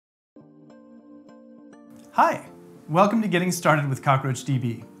Hi, welcome to Getting Started with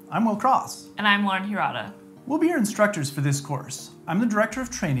CockroachDB. I'm Will Cross. And I'm Lauren Hirata. We'll be your instructors for this course. I'm the Director of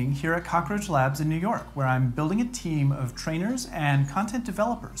Training here at Cockroach Labs in New York, where I'm building a team of trainers and content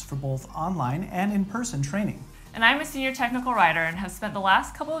developers for both online and in-person training. And I'm a senior technical writer and have spent the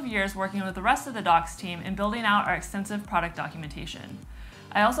last couple of years working with the rest of the docs team in building out our extensive product documentation.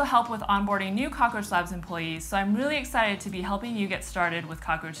 I also help with onboarding new Cockroach Labs employees, so I'm really excited to be helping you get started with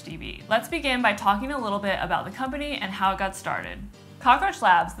CockroachDB. Let's begin by talking a little bit about the company and how it got started. Cockroach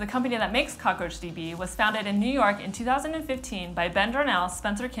Labs, the company that makes CockroachDB, was founded in New York in 2015 by Ben Darnell,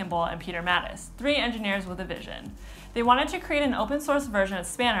 Spencer Kimball, and Peter Mattis, 3 engineers with a vision. They wanted to create an open source version of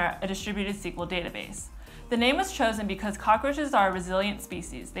Spanner, a distributed SQL database. The name was chosen because cockroaches are a resilient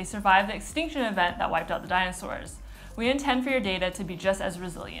species. They survived the extinction event that wiped out the dinosaurs. We intend for your data to be just as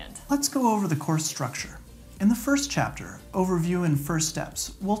resilient. Let's go over the course structure. In the first chapter, Overview and First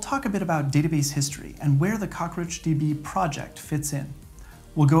Steps, we'll talk a bit about database history and where the CockroachDB project fits in.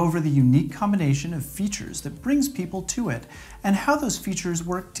 We'll go over the unique combination of features that brings people to it and how those features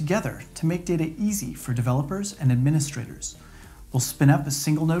work together to make data easy for developers and administrators. We'll spin up a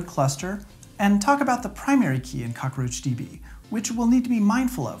single node cluster and talk about the primary key in CockroachDB, which we'll need to be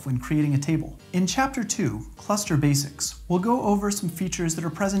mindful of when creating a table. In Chapter 2, Cluster Basics, we'll go over some features that are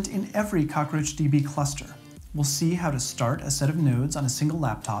present in every CockroachDB cluster. We'll see how to start a set of nodes on a single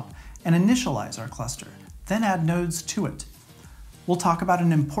laptop and initialize our cluster, then add nodes to it. We'll talk about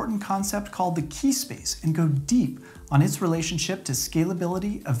an important concept called the key space and go deep on its relationship to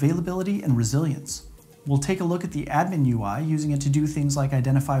scalability, availability, and resilience. We'll take a look at the admin UI, using it to do things like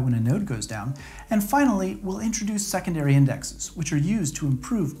identify when a node goes down. And finally, we'll introduce secondary indexes, which are used to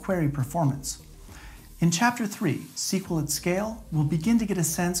improve query performance. In Chapter 3, SQL at Scale, we'll begin to get a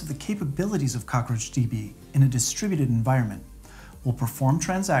sense of the capabilities of CockroachDB in a distributed environment. We'll perform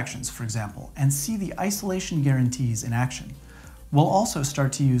transactions, for example, and see the isolation guarantees in action. We'll also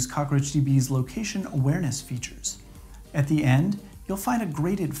start to use CockroachDB's location awareness features. At the end, you'll find a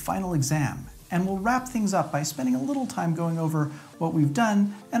graded final exam, and we'll wrap things up by spending a little time going over what we've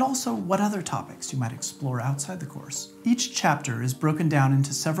done and also what other topics you might explore outside the course. Each chapter is broken down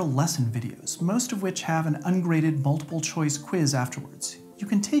into several lesson videos, most of which have an ungraded multiple choice quiz afterwards. You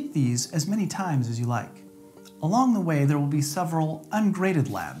can take these as many times as you like. Along the way, there will be several ungraded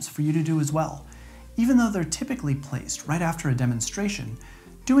labs for you to do as well. Even though they're typically placed right after a demonstration,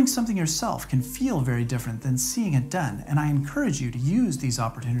 doing something yourself can feel very different than seeing it done, and I encourage you to use these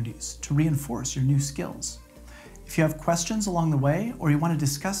opportunities to reinforce your new skills. If you have questions along the way, or you want to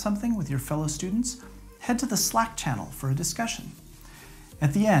discuss something with your fellow students, head to the Slack channel for a discussion.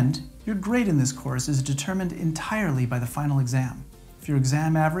 At the end, your grade in this course is determined entirely by the final exam. If your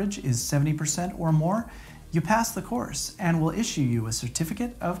exam average is 70% or more, you pass the course, and we'll issue you a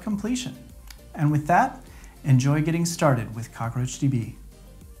certificate of completion. And with that, enjoy getting started with CockroachDB.